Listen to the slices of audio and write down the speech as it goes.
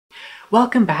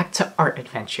Welcome back to Art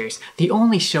Adventures, the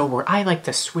only show where I like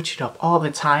to switch it up all the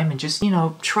time and just,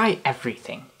 try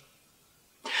everything.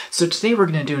 So today we're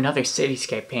going to do another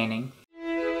cityscape painting.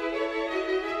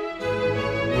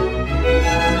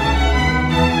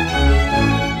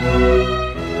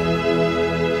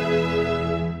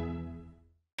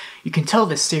 You can tell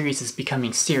this series is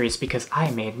becoming serious because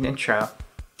I made an intro.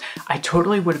 I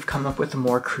totally would have come up with a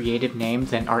more creative name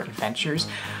than Art Adventures,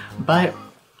 but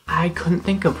I couldn't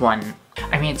think of one.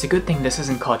 I mean, it's a good thing this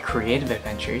isn't called Creative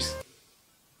Adventures.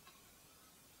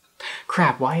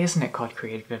 Crap, why isn't it called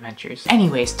Creative Adventures?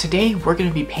 Anyways, today we're going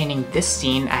to be painting this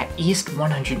scene at East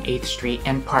 108th Street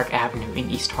and Park Avenue in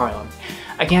East Harlem.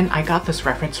 Again, I got this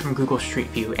reference from Google Street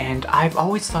View, and I've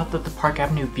always thought that the Park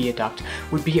Avenue viaduct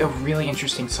would be a really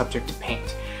interesting subject to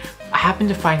paint. I happened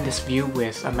to find this view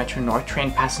with a Metro North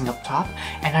train passing up top,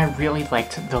 and I really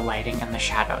liked the lighting and the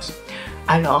shadows.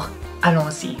 Alors,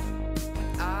 allons-y.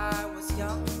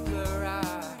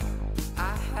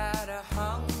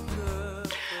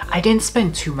 I didn't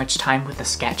spend too much time with the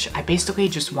sketch. I basically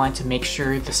just wanted to make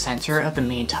sure the center of the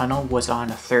main tunnel was on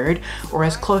a third, or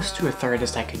as close to a third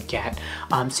as I could get.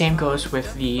 Same goes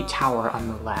with the tower on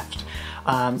the left.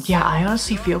 Yeah, I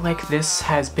honestly feel like this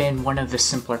has been one of the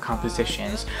simpler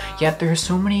compositions, yet there are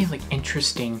so many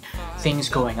interesting things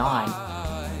going on.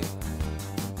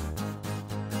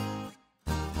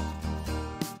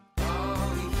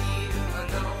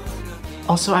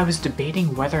 Also, I was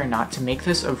debating whether or not to make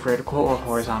this a vertical or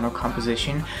horizontal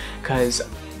composition, because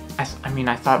I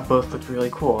thought both looked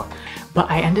really cool.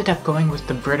 But I ended up going with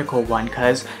the vertical one,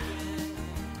 because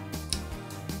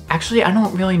actually, I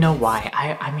don't really know why.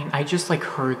 I just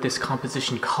heard this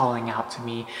composition calling out to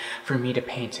me for me to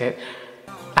paint it,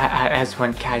 as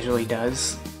one casually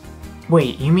does.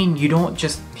 Wait, you mean you don't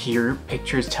just hear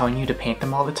pictures telling you to paint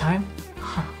them all the time?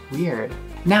 Huh, weird.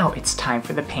 Now it's time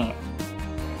for the paint.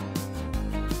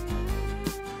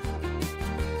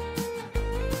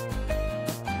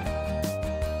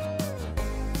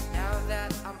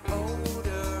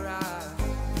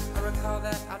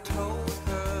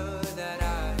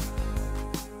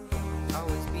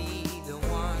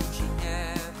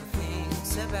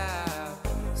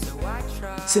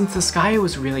 Since the sky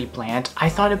was really bland, I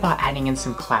thought about adding in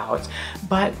some clouds,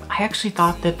 but I actually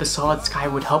thought that the solid sky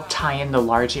would help tie in the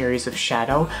large areas of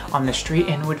shadow on the street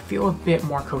and would feel a bit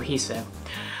more cohesive.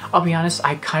 I'll be honest,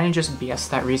 I kind of just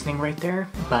BS'd that reasoning right there,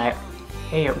 but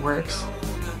hey, it works.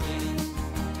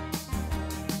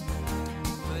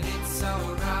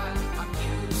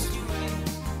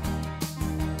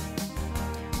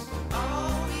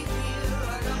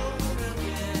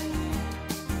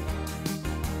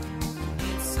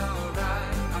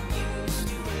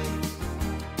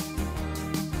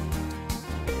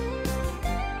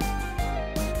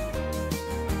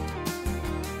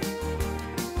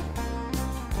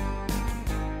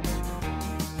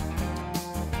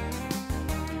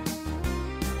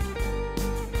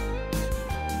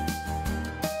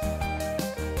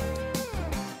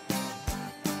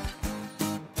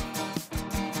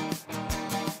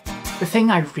 The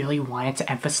thing I really wanted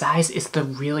to emphasize is the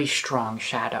really strong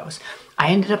shadows.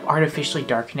 I ended up artificially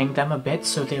darkening them a bit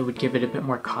so they would give it a bit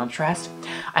more contrast.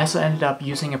 I also ended up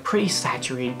using a pretty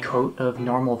saturated coat of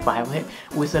normal violet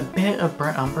with a bit of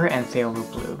burnt umber and phthalo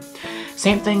blue.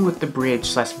 Same thing with the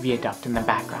bridge/viaduct in the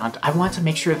background. I wanted to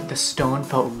make sure that the stone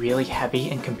felt really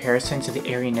heavy in comparison to the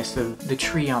airiness of the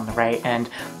tree on the right, and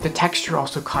the texture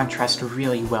also contrasts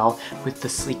really well with the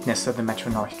sleekness of the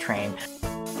Metro North train.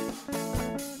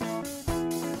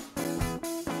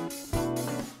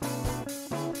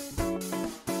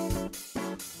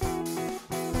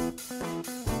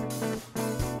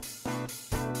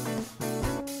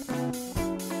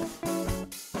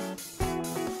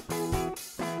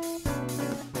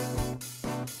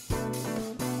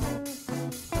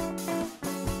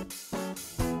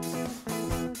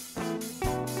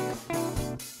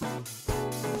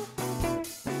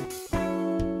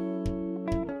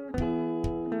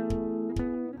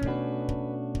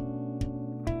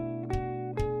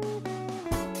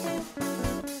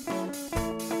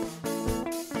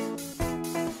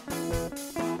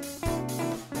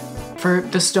 For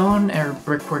the stone or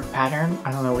brickwork pattern,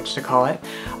 I don't know which to call it,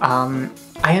 I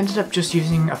ended up just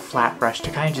using a flat brush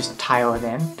to kind of just tile it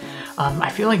in.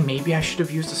 I feel like maybe I should have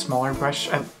used a smaller brush,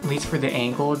 at least for the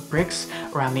angled bricks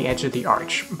around the edge of the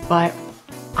arch, but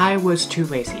I was too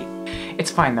lazy.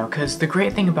 It's fine though, because the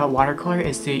great thing about watercolor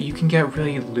is that you can get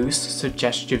really loose,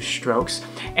 suggestive strokes,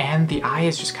 and the eye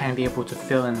is just kind of able to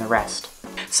fill in the rest.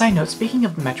 Side note, speaking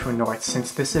of Metro North,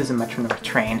 since this is a Metro North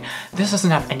train, this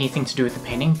doesn't have anything to do with the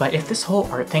painting, but if this whole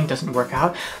art thing doesn't work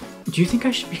out, do you think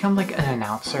I should become like an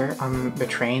announcer on the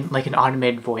train, like an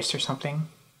automated voice or something?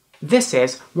 This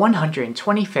is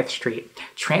 125th Street.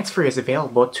 Transfer is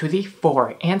available to the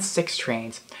 4 and 6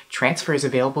 trains. Transfer is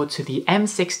available to the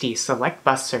M60 Select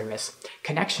Bus Service.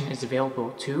 Connection is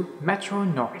available to Metro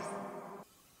North.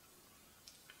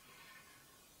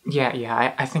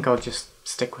 Yeah, I think I'll just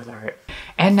stick with art.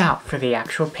 And now for the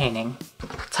actual painting.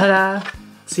 Ta-da!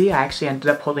 See, I actually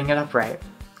ended up holding it up right.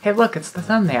 Hey look, it's the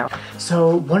thumbnail!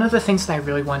 So one of the things that I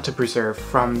really wanted to preserve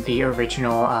from the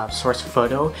original source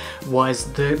photo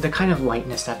was the kind of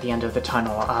lightness at the end of the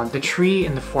tunnel. The tree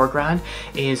in the foreground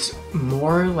is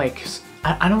more like,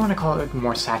 I don't want to call it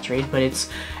more saturated, but it's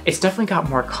definitely got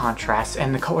more contrast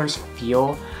and the colors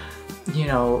feel, you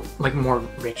know, like more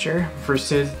richer,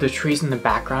 versus the trees in the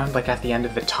background, like at the end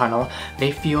of the tunnel,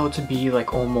 they feel to be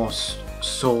like almost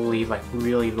solely like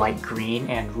really light green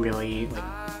and really like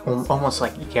almost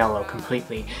like yellow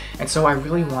completely. And so I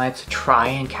really wanted to try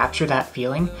and capture that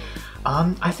feeling.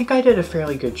 I think I did a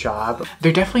fairly good job.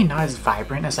 They're definitely not as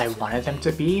vibrant as I wanted them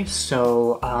to be,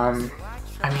 so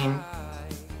I mean,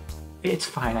 it's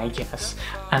fine, I guess.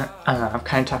 I don't know, I'm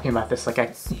kind of talking about this like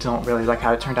I don't really like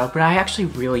how it turned out, but I actually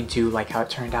really do like how it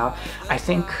turned out. I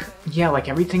think, yeah, like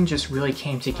everything just really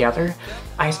came together.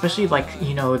 I especially like,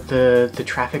 you know, the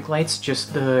traffic lights,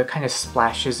 just the kind of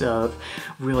splashes of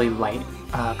really light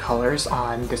colors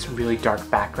on this really dark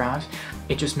background.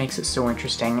 It just makes it so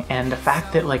interesting. And the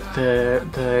fact that like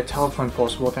the telephone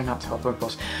poles, well, they're not telephone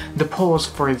poles, the poles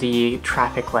for the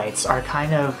traffic lights are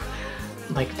kind of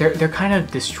like they're kind of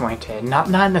disjointed, not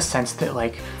in the sense that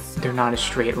like they're not a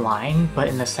straight line, but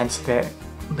in the sense that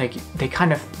like they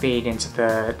kind of fade into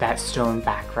that stone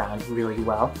background really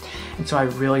well. And so I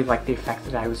really like the effect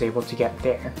that I was able to get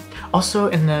there. Also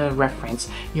in the reference,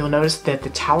 you'll notice that the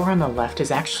tower on the left is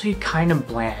actually kind of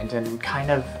bland and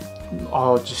kind of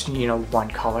all just, you know, one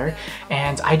color,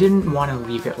 and I didn't want to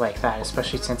leave it like that,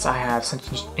 especially since I have such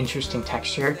an interesting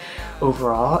texture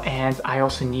overall, and I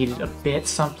also needed a bit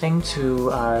something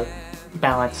to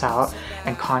balance out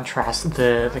and contrast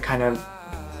the kind of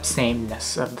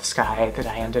sameness of the sky that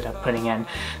I ended up putting in.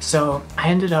 So I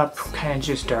ended up kind of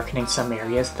just darkening some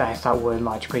areas that I thought would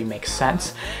logically make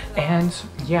sense, and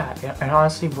yeah, it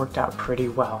honestly worked out pretty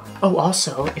well. Oh,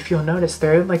 also, if you'll notice,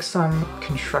 there are like some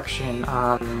construction,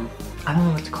 I don't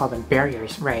know what to call them,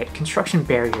 barriers, right, construction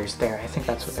barriers there, I think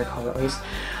that's what they're called at least,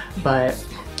 but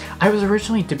I was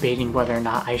originally debating whether or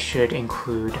not I should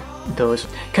include those,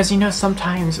 because you know,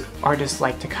 sometimes artists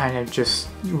like to kind of just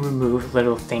remove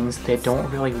little things that don't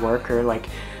really work or like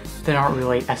that aren't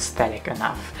really aesthetic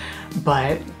enough.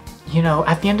 But you know,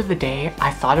 at the end of the day,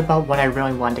 I thought about what I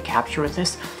really wanted to capture with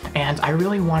this, and I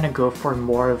really want to go for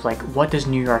more of like, what does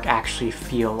New York actually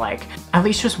feel like? At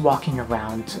least just walking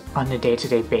around on a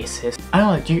day-to-day basis. I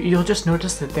don't know, you'll just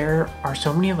notice that there are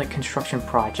so many like construction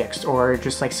projects or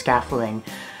just like scaffolding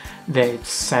that's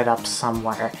set up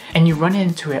somewhere, and you run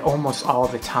into it almost all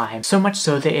the time, so much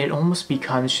so that it almost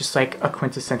becomes just like a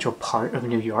quintessential part of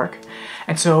New York.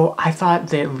 And so I thought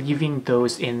that leaving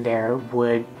those in there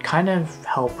would kind of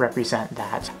help represent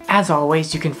that. As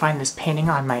always, you can find this painting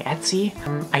on my Etsy.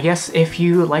 I guess if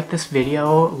you like this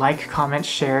video, like, comment,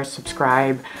 share,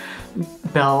 subscribe,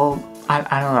 bell,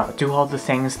 I don't know, do all the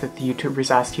things that the YouTubers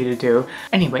ask you to do.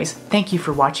 Anyways, thank you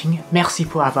for watching, merci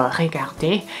pour avoir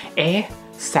regardé, et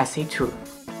ça c'est tout.